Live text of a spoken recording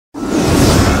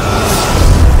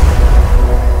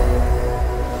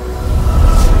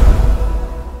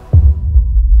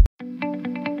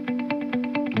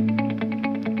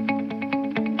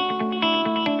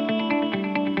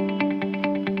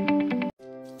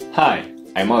Hi,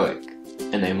 I'm Oleg,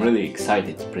 and I'm really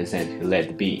excited to present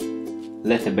Let.be,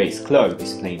 letter-based clock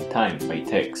displaying time by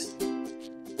text.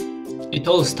 It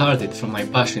all started from my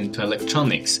passion to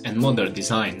electronics and modern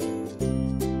design.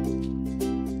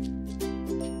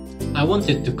 I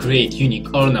wanted to create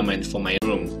unique ornament for my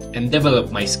room and develop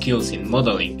my skills in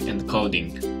modeling and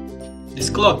coding. This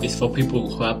clock is for people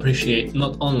who appreciate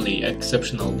not only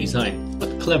exceptional design,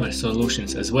 but clever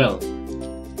solutions as well.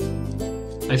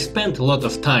 I've spent a lot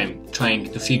of time trying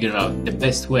to figure out the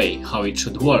best way how it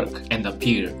should work and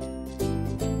appear.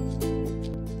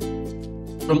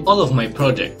 From all of my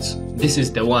projects, this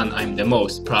is the one I'm the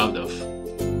most proud of.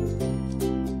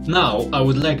 Now I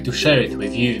would like to share it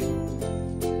with you.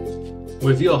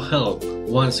 With your help,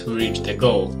 once we reach the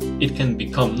goal, it can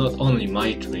become not only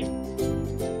my dream.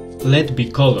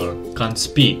 Let.be color can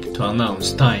speak to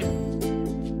announce time.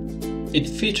 It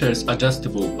features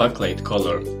adjustable backlight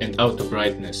color and auto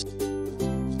brightness.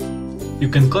 You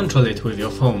can control it with your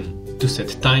phone to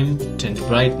set time, change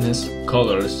brightness,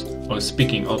 colors, or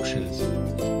speaking options.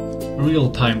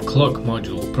 Real-time clock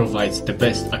module provides the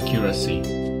best accuracy.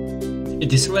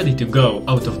 It is ready to go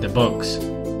out of the box.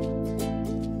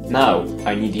 Now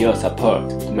I need your support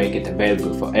to make it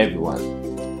available for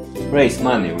everyone. Raise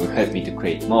money will help me to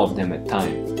create more of them at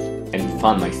time and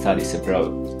fund my studies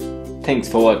abroad. Thanks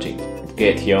for watching.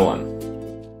 Get your one.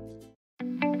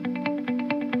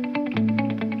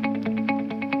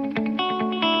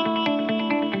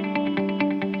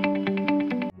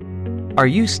 Are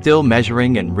you still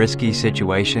measuring in risky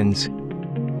situations?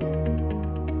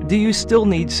 Do you still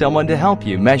need someone to help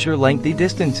you measure lengthy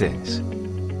distances?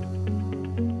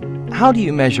 How do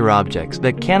you measure objects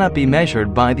that cannot be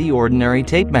measured by the ordinary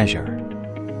tape measure?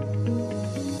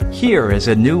 Here is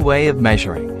a new way of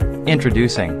measuring.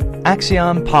 Introducing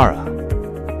Axiom Para.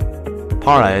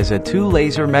 Para is a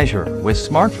two-laser measure with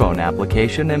smartphone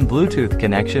application and Bluetooth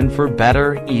connection for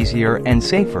better, easier, and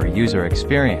safer user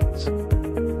experience.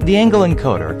 The angle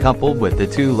encoder coupled with the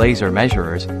two laser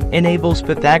measurers enables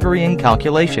Pythagorean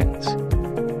calculations.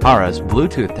 Para's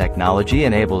Bluetooth technology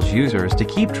enables users to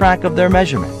keep track of their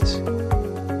measurements.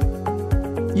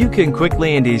 You can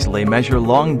quickly and easily measure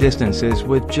long distances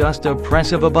with just a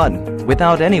press of a button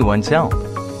without anyone's help.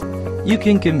 You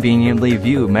can conveniently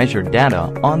view measured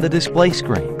data on the display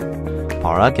screen.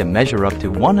 Para can measure up to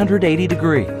 180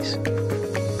 degrees.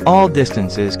 All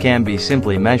distances can be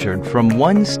simply measured from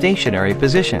one stationary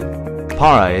position.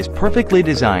 Para is perfectly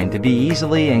designed to be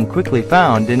easily and quickly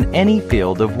found in any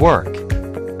field of work.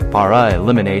 Para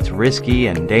eliminates risky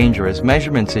and dangerous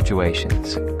measurement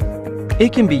situations.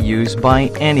 It can be used by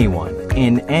anyone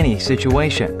in any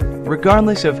situation,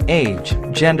 regardless of age,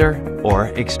 gender, or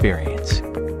experience.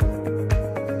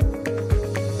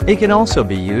 It can also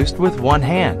be used with one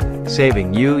hand,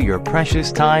 saving you your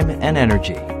precious time and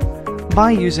energy.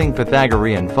 By using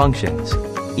Pythagorean functions,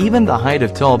 even the height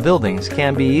of tall buildings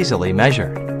can be easily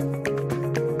measured.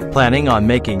 Planning on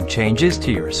making changes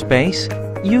to your space?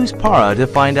 Use Para to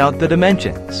find out the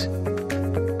dimensions.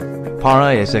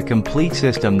 Para is a complete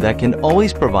system that can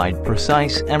always provide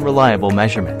precise and reliable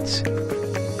measurements.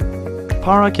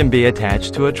 Para can be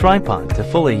attached to a tripod to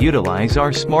fully utilize our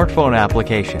smartphone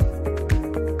application.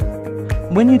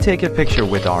 When you take a picture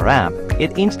with our app,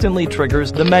 it instantly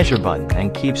triggers the measure button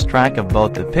and keeps track of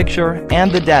both the picture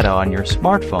and the data on your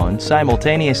smartphone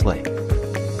simultaneously.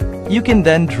 You can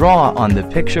then draw on the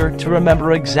picture to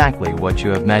remember exactly what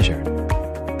you have measured.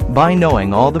 By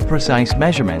knowing all the precise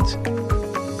measurements,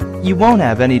 you won't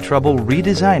have any trouble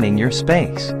redesigning your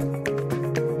space.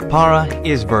 Para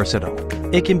is versatile.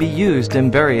 It can be used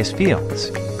in various fields.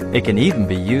 It can even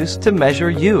be used to measure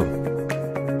you.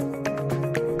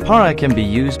 Para can be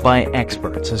used by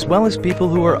experts as well as people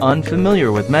who are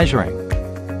unfamiliar with measuring.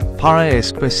 Para is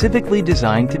specifically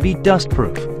designed to be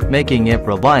dust-proof, making it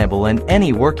reliable in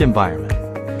any work environment.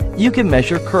 You can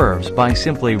measure curves by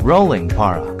simply rolling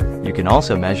Para. You can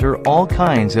also measure all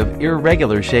kinds of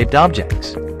irregular shaped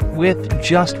objects with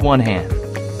just one hand.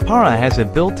 Para has a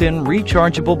built-in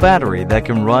rechargeable battery that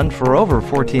can run for over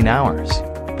 14 hours.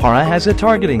 Para has a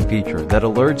targeting feature that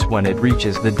alerts when it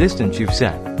reaches the distance you've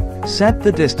set. Set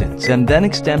the distance and then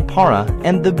extend Para,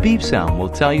 and the beep sound will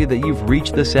tell you that you've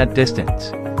reached the set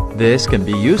distance. This can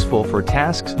be useful for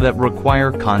tasks that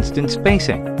require constant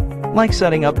spacing, like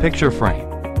setting up picture frame.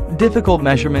 Difficult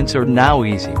measurements are now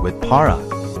easy with Para.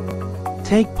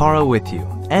 Take Para with you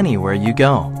anywhere you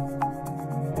go.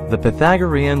 The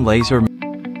Pythagorean laser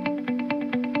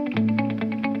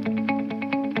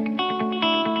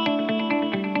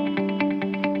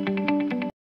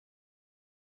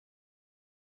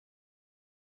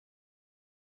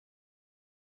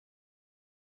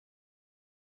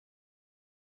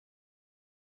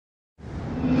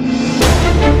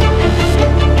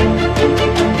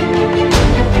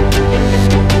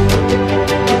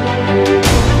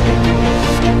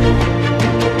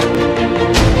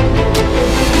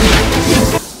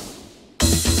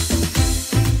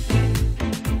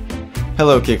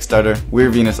Hello Kickstarter,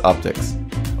 we're Venus Optics.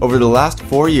 Over the last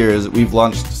 4 years, we've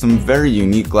launched some very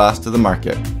unique glass to the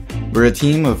market. We're a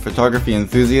team of photography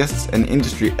enthusiasts and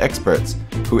industry experts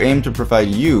who aim to provide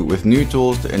you with new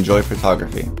tools to enjoy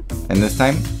photography. And this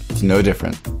time, it's no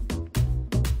different.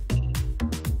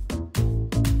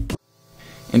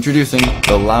 Introducing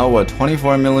the Laowa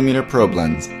 24mm probe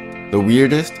lens, the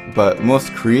weirdest but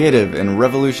most creative and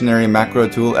revolutionary macro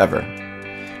tool ever.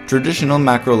 Traditional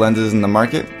macro lenses in the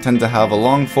market tend to have a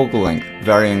long focal length,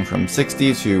 varying from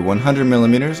 60 to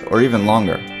 100mm or even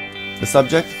longer. The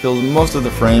subject fills most of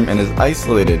the frame and is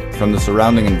isolated from the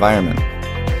surrounding environment.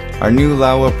 Our new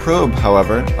Laowa probe,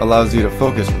 however, allows you to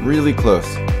focus really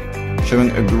close,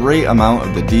 showing a great amount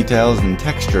of the details and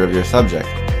texture of your subject.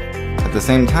 At the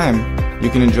same time, you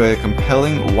can enjoy a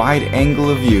compelling wide angle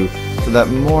of view so that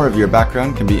more of your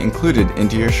background can be included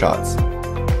into your shots.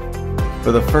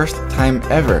 For the first time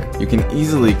ever, you can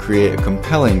easily create a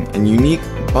compelling and unique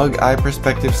bug eye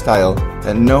perspective style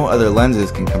that no other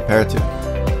lenses can compare to.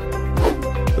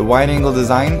 The wide-angle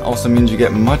design also means you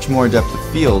get much more depth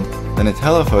of field than a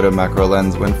telephoto macro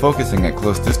lens when focusing at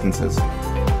close distances.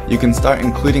 You can start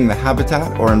including the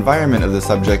habitat or environment of the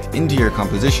subject into your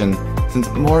composition since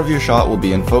more of your shot will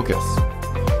be in focus.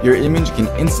 Your image can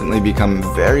instantly become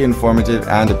very informative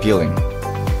and appealing.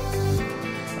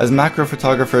 As macro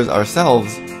photographers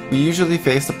ourselves, we usually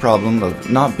face the problem of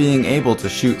not being able to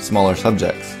shoot smaller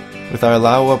subjects. With our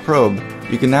Laowa probe,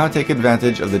 you can now take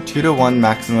advantage of the 2:1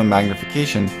 maximum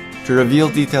magnification to reveal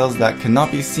details that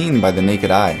cannot be seen by the naked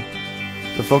eye.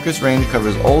 The focus range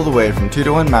covers all the way from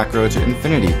 2:1 macro to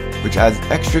infinity, which adds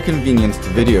extra convenience to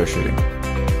video shooting.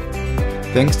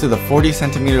 Thanks to the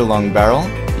 40cm long barrel,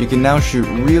 you can now shoot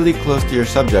really close to your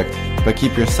subject, but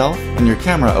keep yourself and your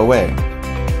camera away.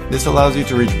 This allows you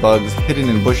to reach bugs hidden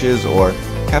in bushes or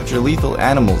capture lethal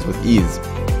animals with ease.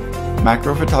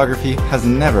 Macro photography has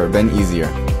never been easier.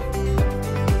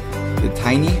 The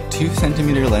tiny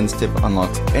 2cm lens tip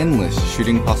unlocks endless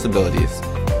shooting possibilities.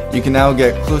 You can now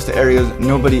get close to areas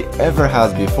nobody ever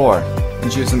has before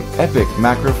and shoot some epic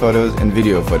macro photos and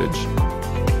video footage.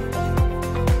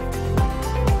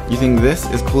 You think this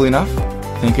is cool enough?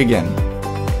 Think again.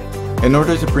 In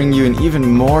order to bring you an even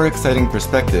more exciting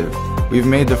perspective, we've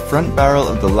made the front barrel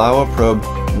of the Laowa probe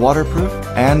waterproof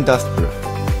and dustproof.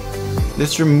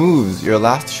 This removes your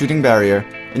last shooting barrier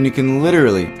and you can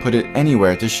literally put it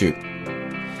anywhere to shoot.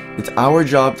 It's our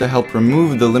job to help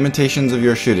remove the limitations of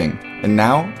your shooting, and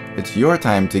now it's your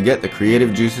time to get the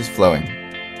creative juices flowing.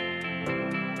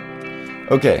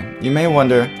 Okay, you may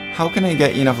wonder, how can I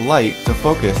get enough light to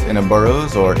focus in a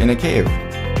burrows or in a cave?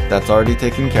 That's already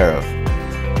taken care of.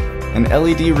 An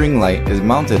LED ring light is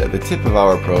mounted at the tip of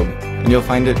our probe, and you'll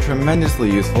find it tremendously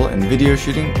useful in video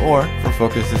shooting or for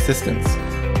focus assistance.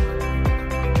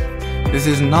 This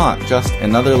is not just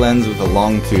another lens with a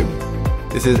long tube.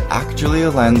 This is actually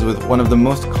a lens with one of the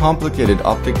most complicated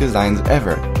optic designs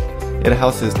ever. It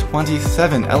houses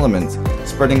 27 elements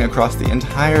spreading across the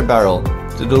entire barrel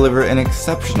to deliver an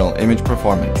exceptional image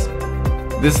performance.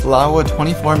 This Laowa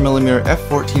 24mm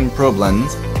f14 probe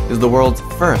lens is the world's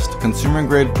first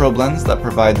consumer-grade probe lens that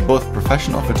provides both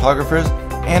professional photographers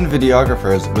and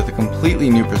videographers with a completely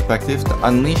new perspective to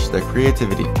unleash their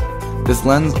creativity. This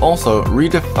lens also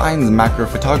redefines macro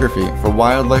photography for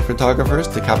wildlife photographers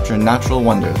to capture natural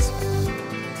wonders.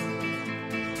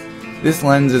 This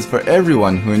lens is for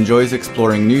everyone who enjoys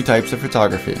exploring new types of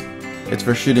photography. It's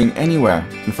for shooting anywhere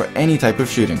and for any type of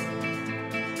shooting.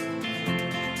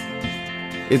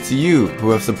 It's you who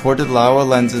have supported Laowa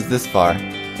lenses this far,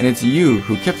 and it's you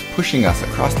who kept pushing us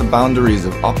across the boundaries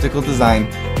of optical design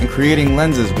and creating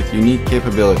lenses with unique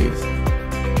capabilities.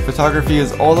 Photography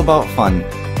is all about fun,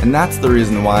 and that's the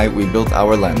reason why we built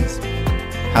our lens.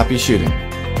 Happy shooting!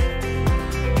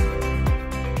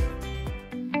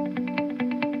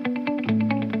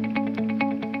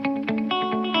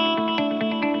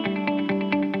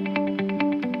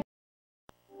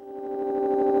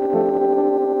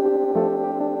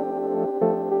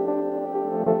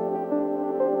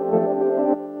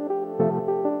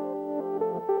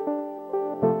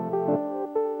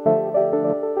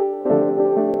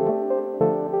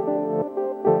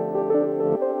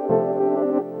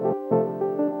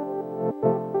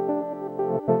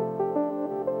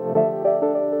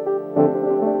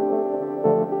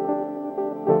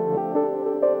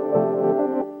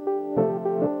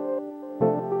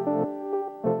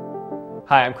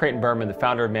 Hi, I'm Creighton Berman, the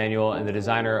founder of Manual and the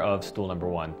designer of Stool Number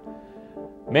 1.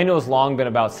 Manual has long been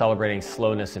about celebrating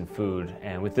slowness in food,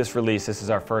 and with this release, this is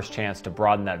our first chance to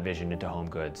broaden that vision into home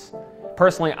goods.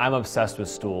 Personally, I'm obsessed with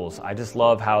stools. I just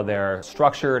love how they're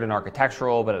structured and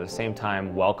architectural, but at the same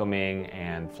time welcoming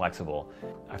and flexible.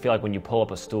 I feel like when you pull up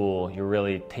a stool, you're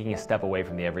really taking a step away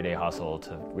from the everyday hustle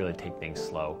to really take things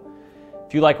slow.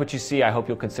 If you like what you see, I hope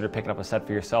you'll consider picking up a set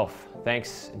for yourself.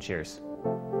 Thanks and cheers.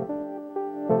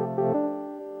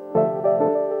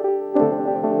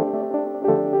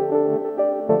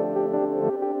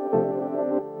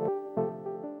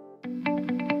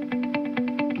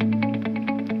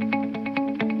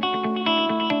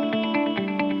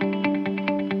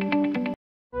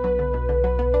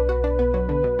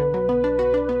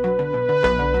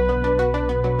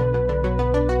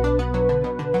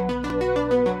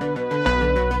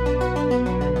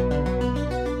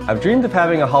 I've dreamed of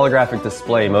having a holographic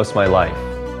display most of my life.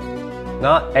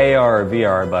 Not AR or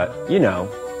VR, but, you know,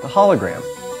 the hologram.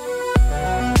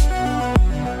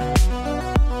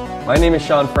 My name is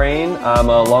Sean Frayne. I'm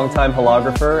a longtime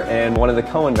holographer and one of the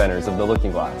co-inventors of the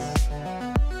Looking Glass.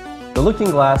 The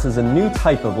Looking Glass is a new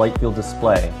type of light field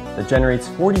display that generates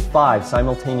 45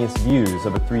 simultaneous views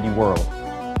of a 3D world,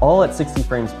 all at 60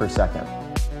 frames per second.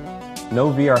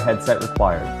 No VR headset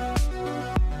required.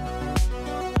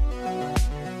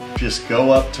 Just go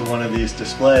up to one of these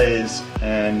displays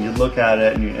and you look at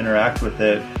it and you interact with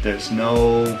it. There's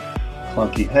no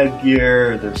clunky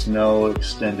headgear, there's no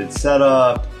extended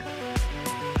setup.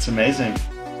 It's amazing.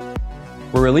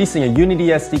 We're releasing a Unity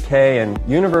SDK and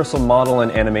Universal Model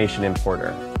and Animation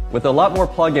Importer, with a lot more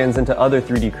plugins into other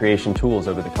 3D creation tools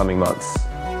over the coming months.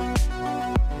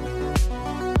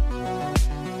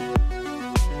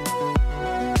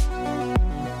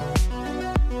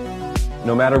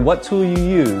 No matter what tool you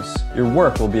use, your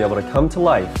work will be able to come to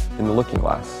life in the Looking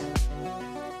Glass.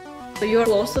 So you're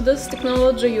close to this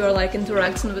technology, you're like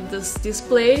interacting with this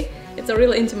display. It's a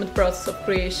really intimate process of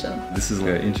creation. This is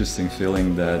an interesting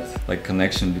feeling, that like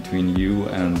connection between you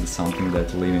and something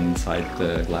that's living inside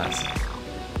the glass.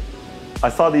 I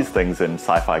saw these things in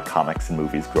sci-fi comics and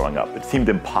movies growing up. It seemed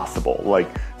impossible, like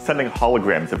sending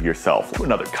holograms of yourself to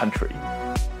another country.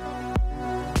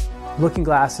 Looking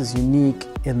Glass is unique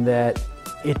in that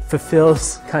it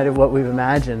fulfills kind of what we've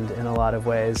imagined in a lot of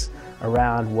ways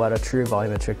around what a true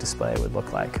volumetric display would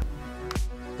look like.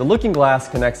 The Looking Glass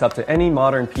connects up to any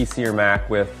modern PC or Mac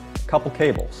with a couple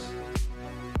cables.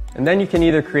 And then you can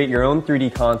either create your own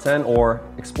 3D content or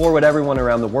explore what everyone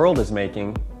around the world is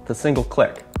making with a single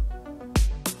click.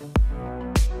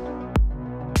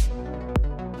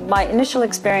 My initial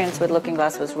experience with Looking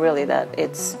Glass was really that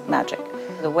it's magic.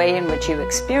 The way in which you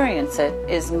experience it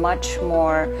is much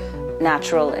more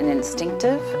natural and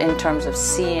instinctive in terms of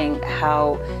seeing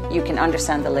how you can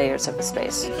understand the layers of the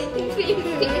space.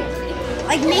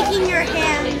 Like making your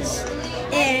hands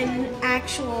in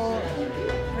actual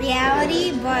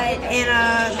reality, but in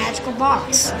a magical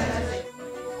box.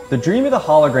 The dream of the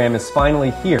hologram is finally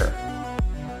here.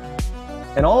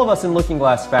 And all of us in Looking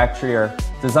Glass Factory are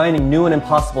designing new and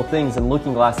impossible things in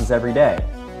Looking Glasses every day.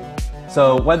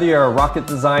 So whether you're a rocket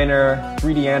designer,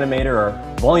 3D animator,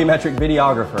 or volumetric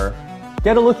videographer,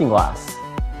 get a Looking Glass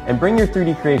and bring your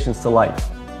 3D creations to life.